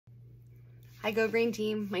Hi, Go Green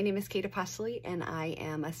team. My name is Kate Apostoli, and I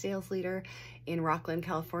am a sales leader in Rocklin,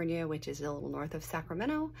 California, which is a little north of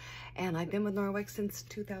Sacramento. And I've been with Norwex since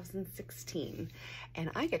 2016.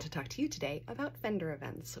 And I get to talk to you today about vendor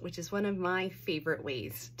events, which is one of my favorite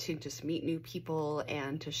ways to just meet new people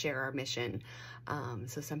and to share our mission.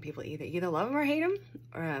 So some people either love them or hate them.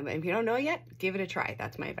 And if you don't know yet, give it a try.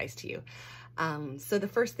 That's my advice to you. So the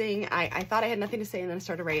first thing, I thought I had nothing to say, and then I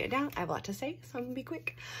started writing it down. I have a lot to say, so I'm gonna be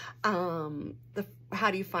quick. How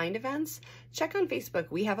do you find events? Check on Facebook.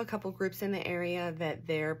 We have a couple groups in the area that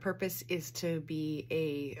their purpose is to be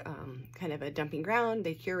a kind of a dumping ground.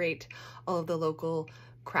 They curate all of the local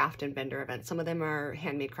craft and vendor events. Some of them are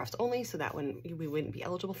handmade crafts only, so that one we wouldn't be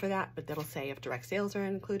eligible for that, but that'll say if direct sales are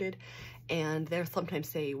included. And they'll sometimes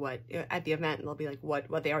say what at the event, they'll be like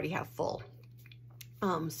what they already have full.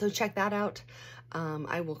 So check that out.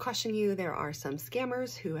 I will caution you, there are some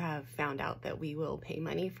scammers who have found out that we will pay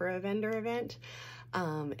money for a vendor event,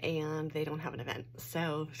 and they don't have an event.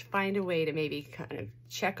 So find a way to maybe kind of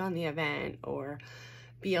check on the event or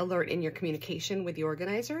be alert in your communication with the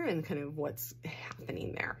organizer and kind of what's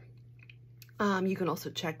happening there. You can also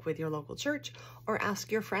check with your local church or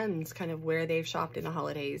ask your friends kind of where they've shopped in the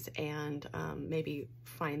holidays and maybe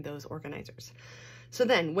find those organizers. So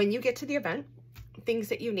then when you get to the event, things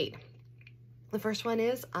that you need. The first one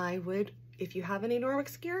is if you have any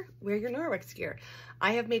Norwex gear, wear your Norwex gear.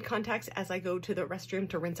 I have made contacts as I go to the restroom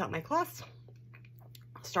to rinse out my cloths,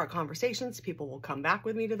 start conversations. People will come back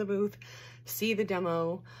with me to the booth, see the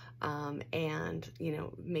demo, and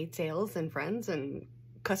made sales and friends and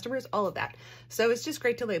customers, all of that. So it's just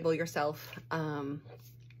great to label yourself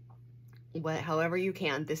however you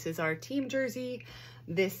can. This is our team jersey.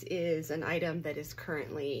 This is an item that is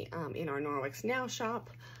currently in our Norwex Now shop.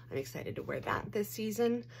 I'm excited to wear that this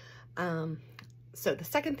season. So the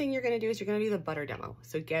second thing you're gonna do is you're gonna do the butter demo.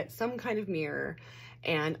 So get some kind of mirror,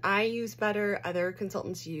 and I use butter. Other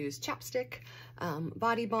consultants use chapstick,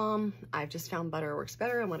 body balm. I've just found butter works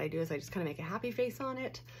better, and what I do is I just kind of make a happy face on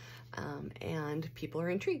it, and people are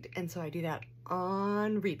intrigued. And so I do that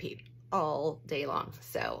on repeat all day long.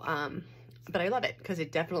 So, but I love it because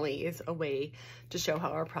it definitely is a way to show how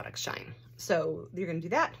our products shine. So you're gonna do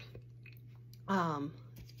that.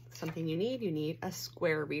 Something you need a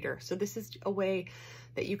Square reader. So this is a way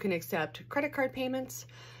that you can accept credit card payments.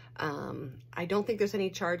 I don't think there's any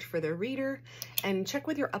charge for the reader, and check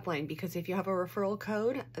with your upline, because if you have a referral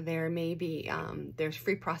code, there may be, there's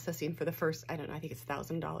free processing for the first, I think it's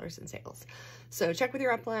 $1,000 in sales. So check with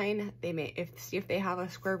your upline. They may, see if they have a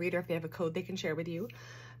Square reader, if they have a code they can share with you.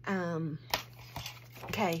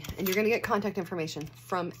 Okay, and you're gonna get contact information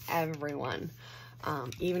from everyone,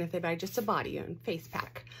 even if they buy just a body and face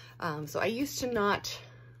pack. So I used to not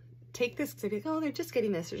take this because I'd be like, oh, they're just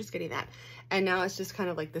getting this, they're just getting that. And now it's just kind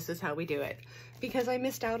of like, this is how we do it. Because I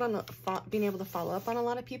missed out on being able to follow up on a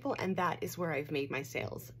lot of people, and that is where I've made my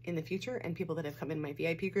sales in the future, and people that have come in my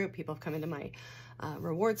VIP group, people have come into my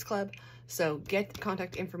rewards club. So get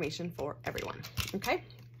contact information for everyone, okay?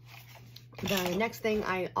 The next thing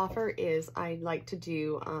I offer is I like to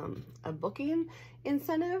do a booking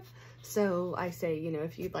incentive. So I say,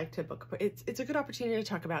 if you'd like to book, it's a good opportunity to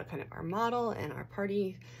talk about kind of our model and our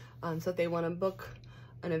party. So if they want to book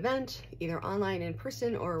an event, either online, in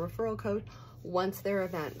person, or a referral code, once their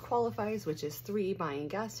event qualifies, which is 3 buying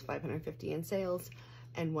guests, 550 in sales,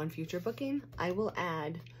 and 1 future booking, I will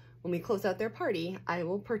add, when we close out their party, I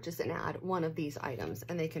will purchase and add one of these items,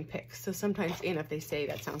 and they can pick. So sometimes, if they say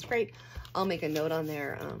that sounds great, I'll make a note on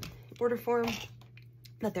their order form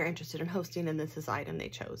that they're interested in hosting, and this is the item they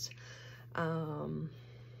chose.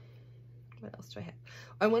 What else do I have?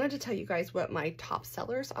 I wanted to tell you guys what my top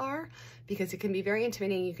sellers are, because it can be very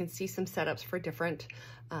intimidating. You can see some setups for different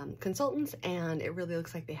consultants, and it really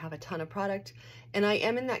looks like they have a ton of product. And I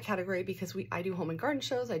am in that category because I do home and garden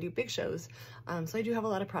shows, I do big shows, so I do have a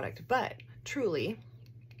lot of product. But truly,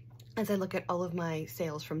 as I look at all of my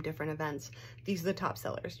sales from different events, these are the top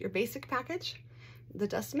sellers. Your basic package, the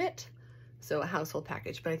dust mitt, so a household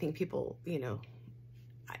package, but I think people,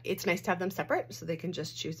 it's nice to have them separate so they can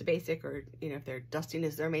just choose the basic, or if their dusting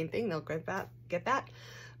is their main thing, they'll get that.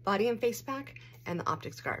 Body and face pack, and the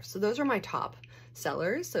optic scarf. So those are my top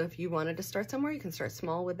sellers. So if you wanted to start somewhere, you can start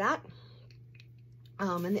small with that.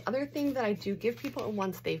 And the other thing that I do give people,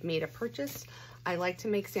 once they've made a purchase, I like to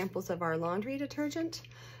make samples of our laundry detergent,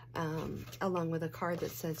 along with a card that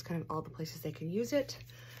says kind of all the places they can use it.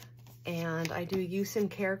 And I do use and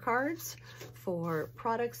care cards for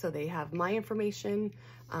products, so they have my information,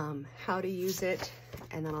 how to use it,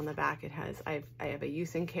 and then on the back it has, I have a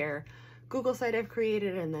use and care Google site I've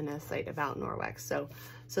created, and then a site about Norwex.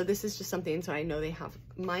 So this is just something, so I know they have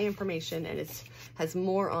my information, and it has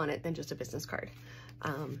more on it than just a business card.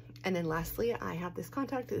 And then lastly, I have this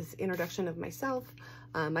contact, is introduction of myself,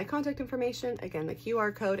 my contact information, again, the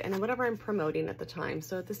QR code, and then whatever I'm promoting at the time.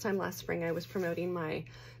 So at this time last spring, I was promoting my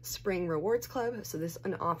spring rewards club. So this is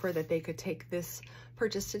an offer that they could take this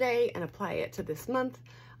purchase today and apply it to this month.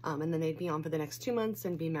 And then they'd be on for the next 2 months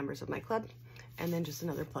and be members of my club. And then just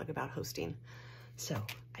another plug about hosting. So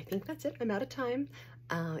I think that's it. I'm out of time.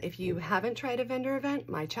 If you haven't tried a vendor event,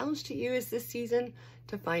 my challenge to you is this season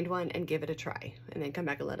to find one and give it a try, and then come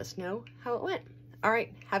back and let us know how it went. All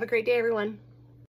right, have a great day, everyone.